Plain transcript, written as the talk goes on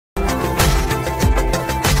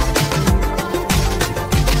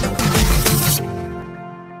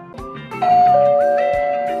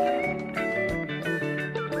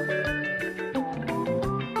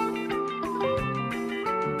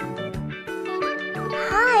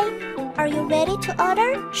Are you ready to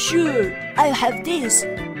order? Sure, I'll have this.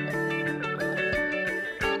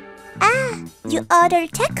 Ah, you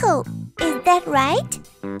ordered taco. Is that right?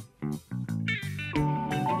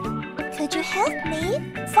 Could you help me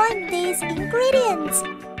find these ingredients?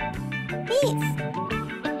 Beef.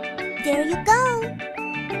 There you go.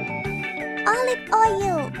 Olive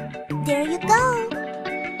oil. There you go.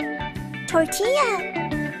 Tortilla.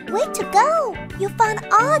 Way to go! You found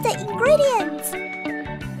all the ingredients.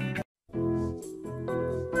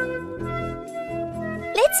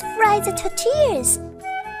 Let's fry the tortillas.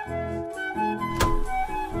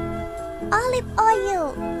 Olive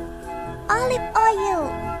oil. Olive oil.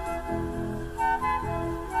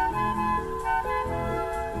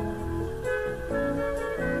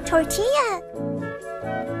 Tortilla.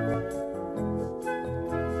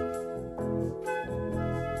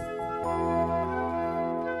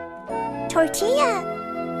 Tortilla.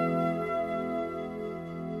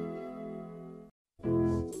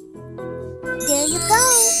 There you go.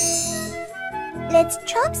 Let's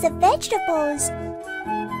chop the vegetables.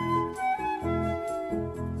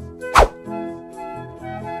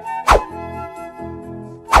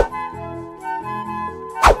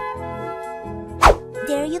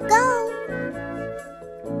 There you go.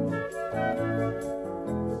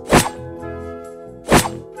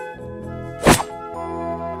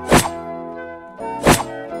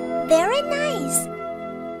 Very nice.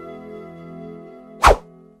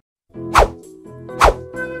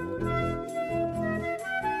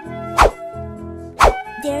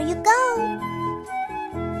 There you go.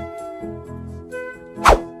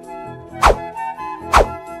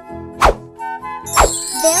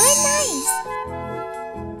 Very nice.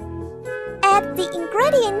 Add the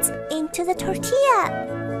ingredients into the tortilla.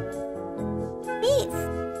 Beef.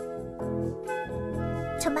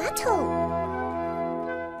 Tomato.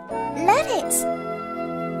 Lettuce.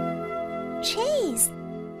 Cheese.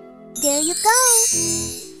 There you go.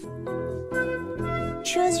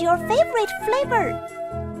 Choose your favorite flavor.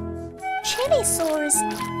 Chili sauce.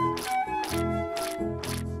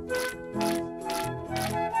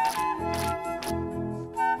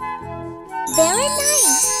 Very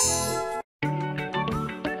nice.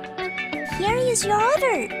 Here is your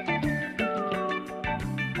order.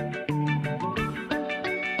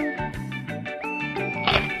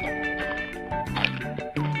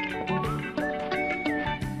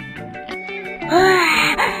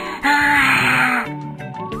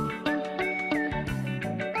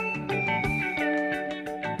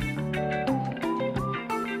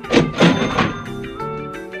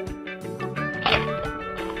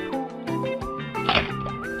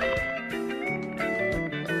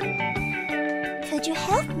 Could you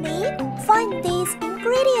help me find these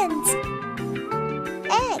ingredients?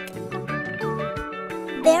 Egg.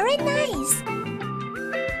 Very nice.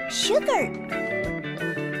 Sugar.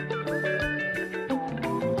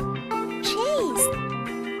 Cheese.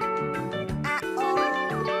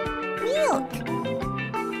 Milk.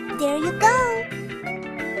 There you go.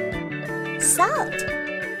 Salt.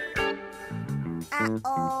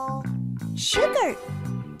 Sugar.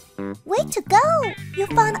 Way to go! You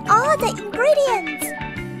found all the ingredients.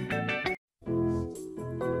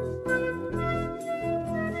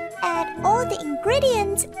 Add all the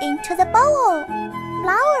ingredients into the bowl.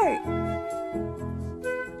 Flour.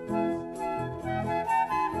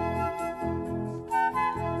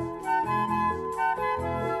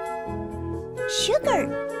 Sugar.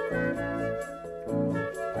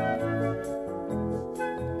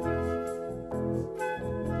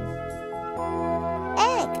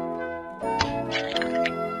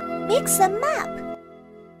 Mix them up.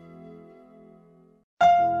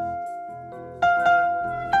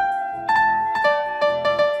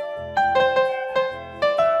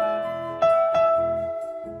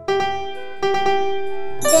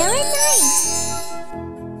 Very nice.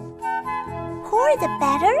 Pour the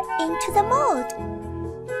batter into the mold.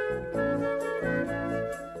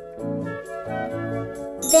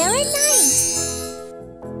 Very nice.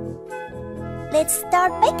 Let's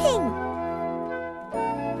start baking.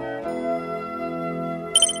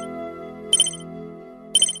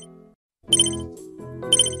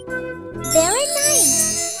 Very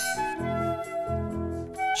nice.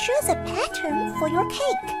 Choose a pattern for your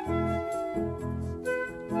cake.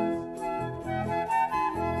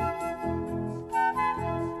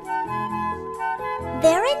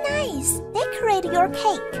 Very nice. Decorate your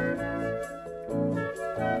cake.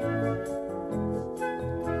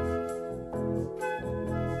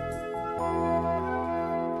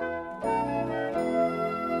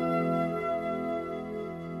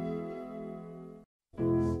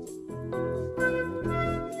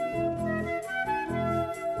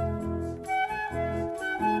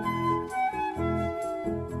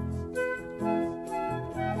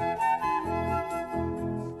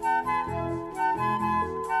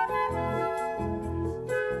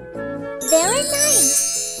 Very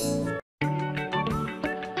nice.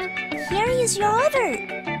 Here is your order.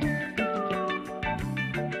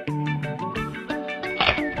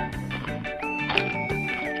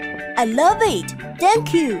 I love it.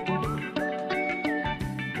 Thank you.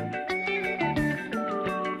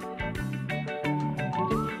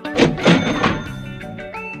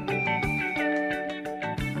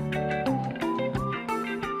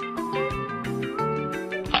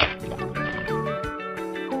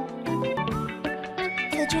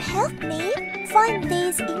 Could you help me find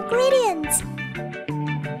these ingredients?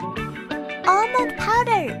 Almond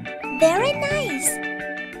powder. Very nice.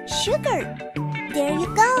 Sugar. There you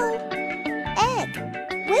go. Egg.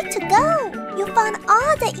 Way to go! You found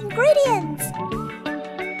all the ingredients.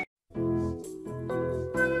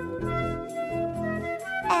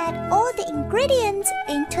 Add all the ingredients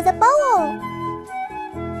into the bowl.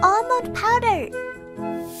 Almond powder.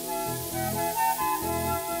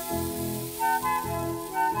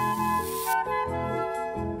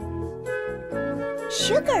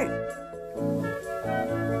 Sugar.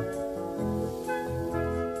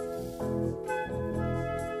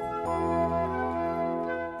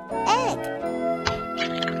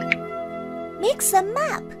 Mix them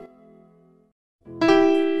up.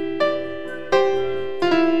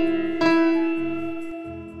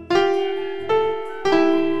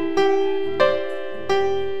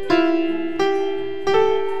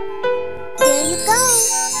 There you go.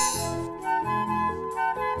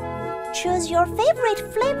 Choose your favorite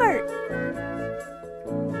flavor.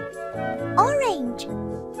 Orange,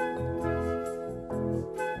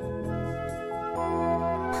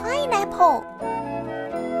 pineapple,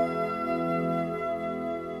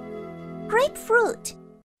 grapefruit.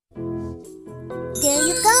 There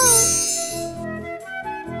you go.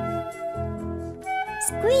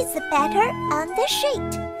 Squeeze the batter on the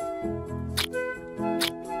sheet.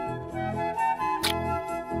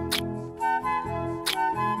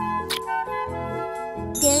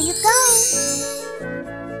 There you go.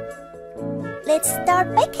 Let's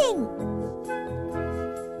start baking.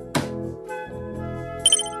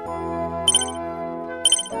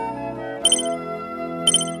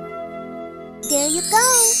 There you go.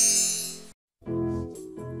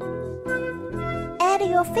 Add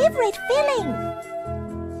your favorite filling.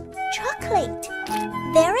 Chocolate.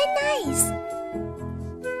 Very nice.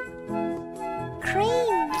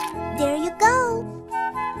 Cream. There you go.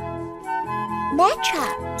 Matcha.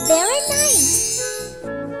 Very nice.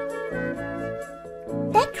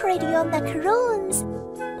 Decorate your macaroons.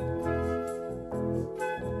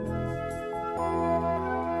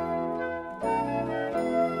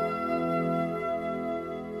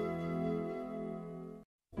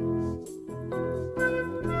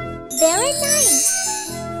 Very nice.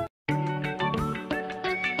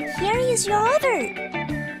 Here is your order.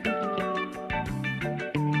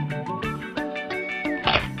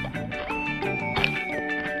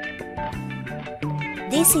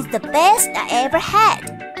 This is the best I ever had.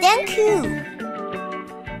 Thank you.